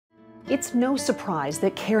It's no surprise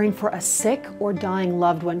that caring for a sick or dying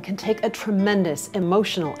loved one can take a tremendous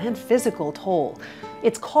emotional and physical toll.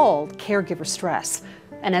 It's called caregiver stress.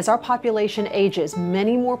 And as our population ages,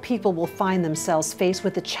 many more people will find themselves faced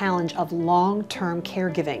with the challenge of long-term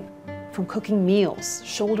caregiving. From cooking meals,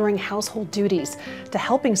 shouldering household duties, to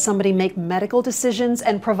helping somebody make medical decisions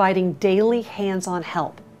and providing daily hands-on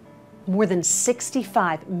help. More than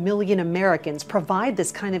 65 million Americans provide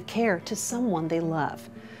this kind of care to someone they love.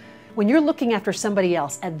 When you're looking after somebody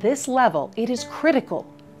else at this level, it is critical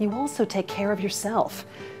you also take care of yourself.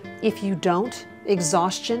 If you don't,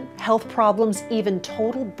 exhaustion, health problems, even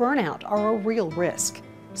total burnout are a real risk.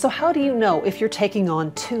 So how do you know if you're taking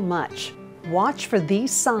on too much? Watch for these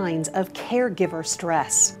signs of caregiver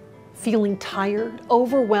stress. Feeling tired,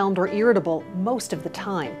 overwhelmed, or irritable most of the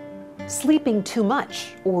time. Sleeping too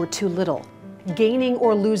much or too little. Gaining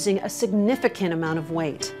or losing a significant amount of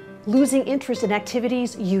weight. Losing interest in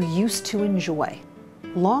activities you used to enjoy.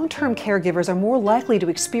 Long-term caregivers are more likely to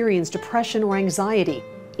experience depression or anxiety.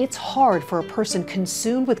 It's hard for a person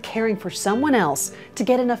consumed with caring for someone else to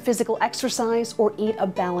get enough physical exercise or eat a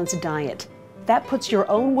balanced diet. That puts your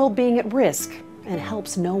own well-being at risk and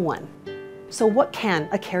helps no one. So what can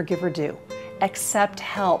a caregiver do? Accept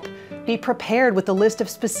help. Be prepared with a list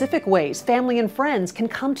of specific ways family and friends can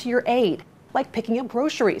come to your aid, like picking up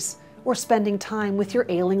groceries or spending time with your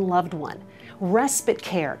ailing loved one. Respite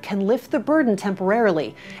care can lift the burden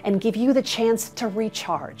temporarily and give you the chance to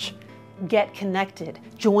recharge. Get connected.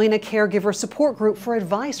 Join a caregiver support group for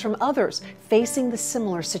advice from others facing the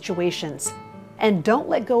similar situations. And don't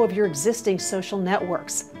let go of your existing social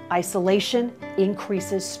networks. Isolation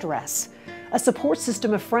increases stress. A support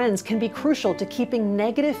system of friends can be crucial to keeping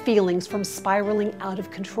negative feelings from spiraling out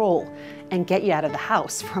of control and get you out of the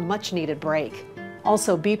house for a much-needed break.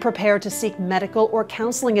 Also, be prepared to seek medical or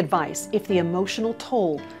counseling advice if the emotional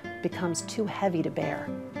toll becomes too heavy to bear.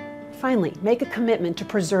 Finally, make a commitment to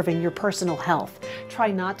preserving your personal health.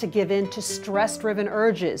 Try not to give in to stress-driven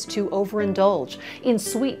urges to overindulge in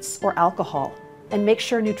sweets or alcohol. And make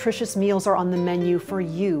sure nutritious meals are on the menu for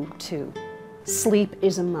you, too. Sleep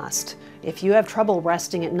is a must. If you have trouble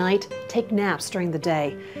resting at night, take naps during the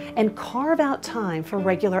day. And carve out time for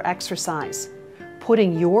regular exercise.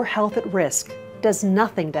 Putting your health at risk does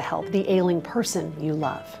nothing to help the ailing person you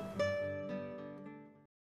love.